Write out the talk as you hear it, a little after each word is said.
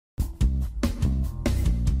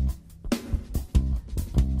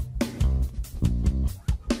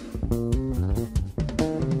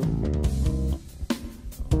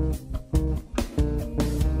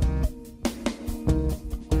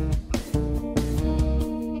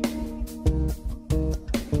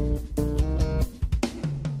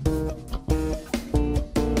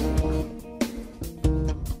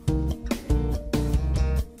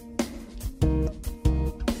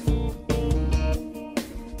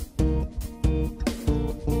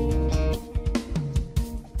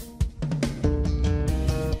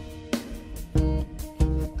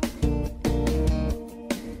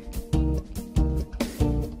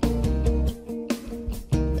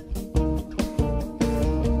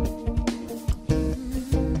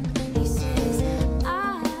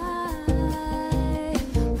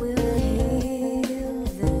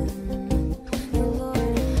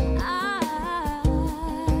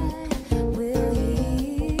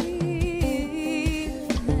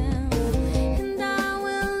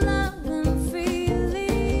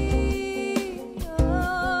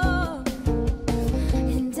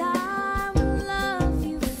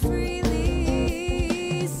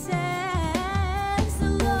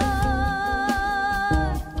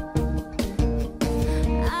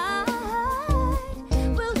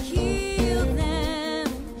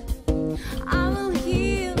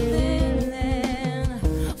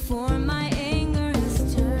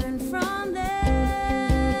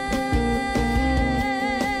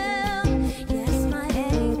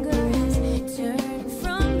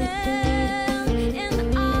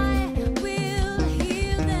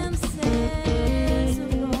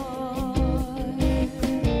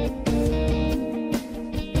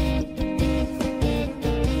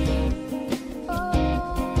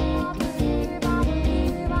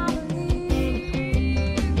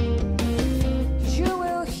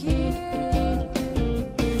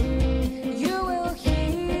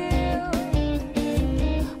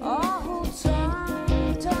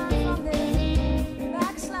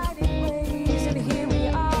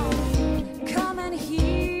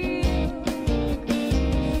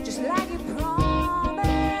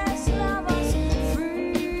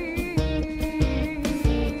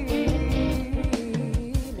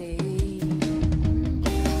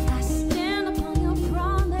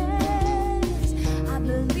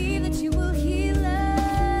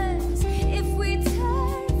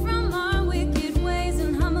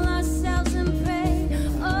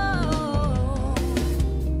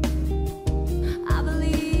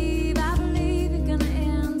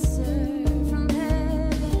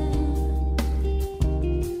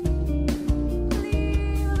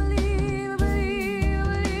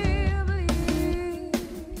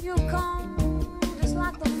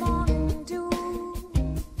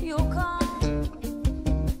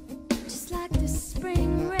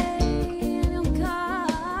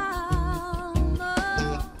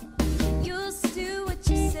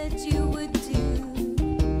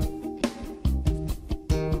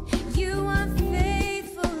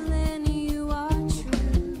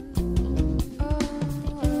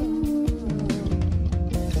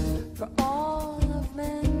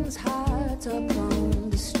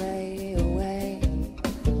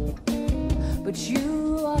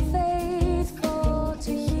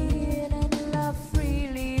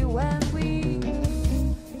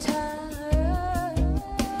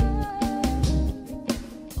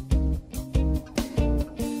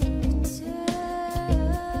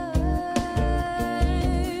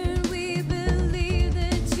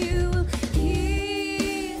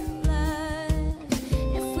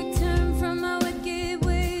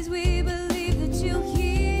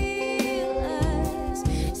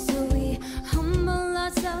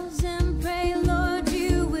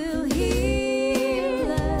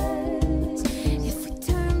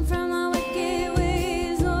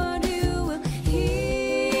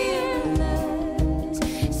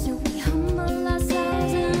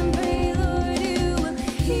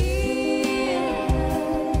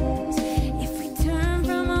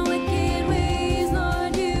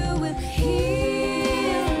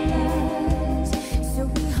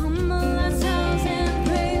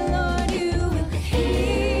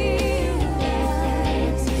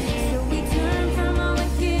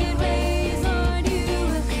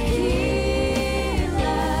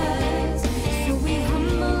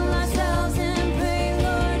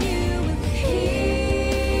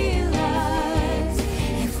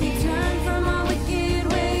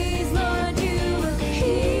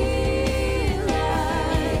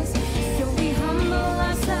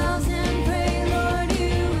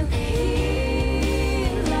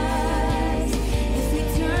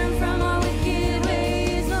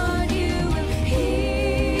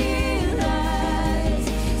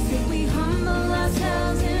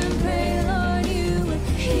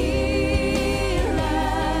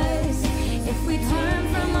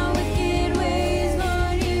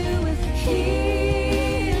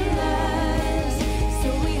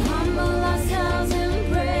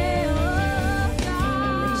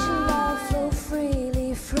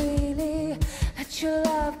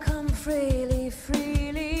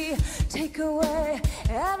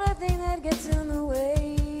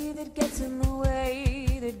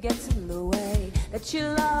Let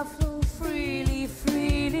your love flow freely,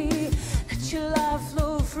 freely. Let your love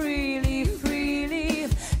flow freely, freely.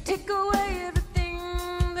 Take away everything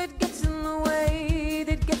that gets in the way,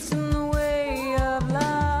 that gets in the way of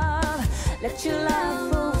love. Let your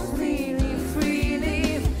love flow freely,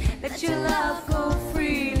 freely. Let your love go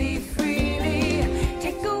freely, freely.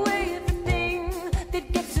 Take away everything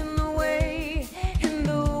that gets in the way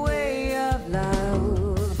of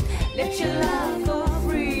love. Let your love go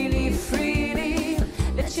freely, freely.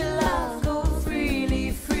 Let your love go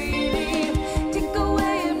freely, freely. Take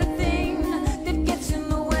away everything that gets in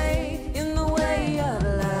the way of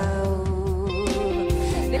love.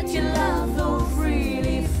 Let your love flow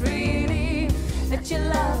freely, freely. Let your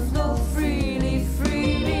love flow freely,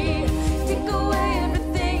 freely. Take away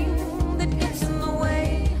everything that gets in the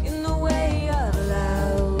way of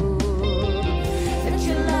love. Let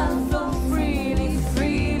your love flow freely,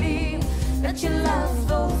 freely. Let your love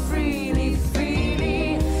flow freely,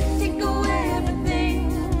 freely. Take away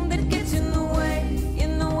everything that gets in the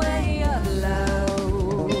way of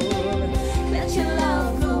love. Let your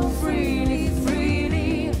love flow freely,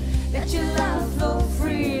 freely. Let your love flow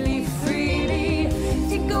freely, freely.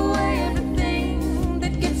 Take away everything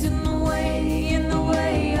that gets in the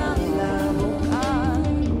way of love. Oh God,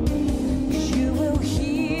 'cause you will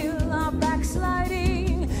heal our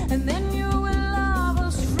backsliding, and then you will love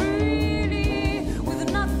us freely, with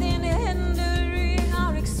nothing hindering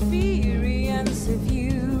our experience of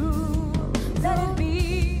you. Let it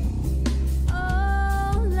be,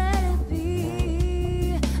 oh, let it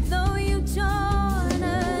be. Though you join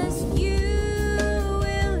us, you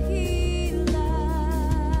will heal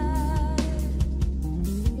us.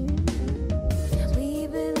 We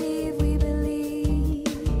believe, we believe.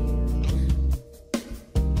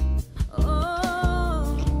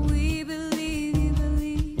 Oh, we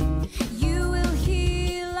believe, you will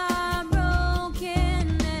heal our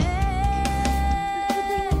brokenness.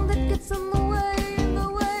 Everything that gets in the way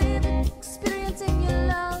of experiencing your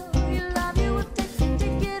love, you will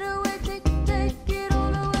take it away, take it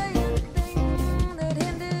all away. Everything that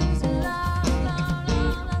hinders love.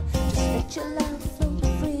 Just let your love flow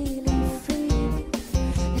freely, freely.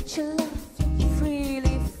 Let your love flow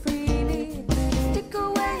freely, freely. Take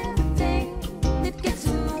away everything that gets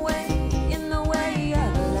in the way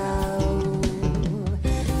of love.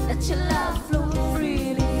 Let your love flow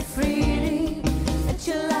freely, freely. Let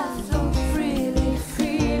your love flow freely,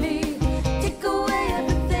 freely. Take away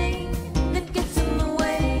everything that gets in the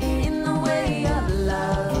way of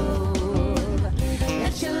love.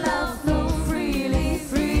 Let your love flow freely,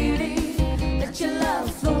 freely. Let your love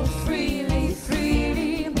flow freely,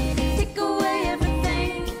 freely. Take away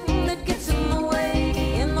everything that gets in the way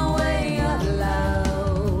of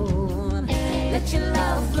love. Let your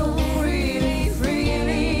love flow freely,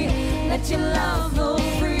 freely. Let your love flow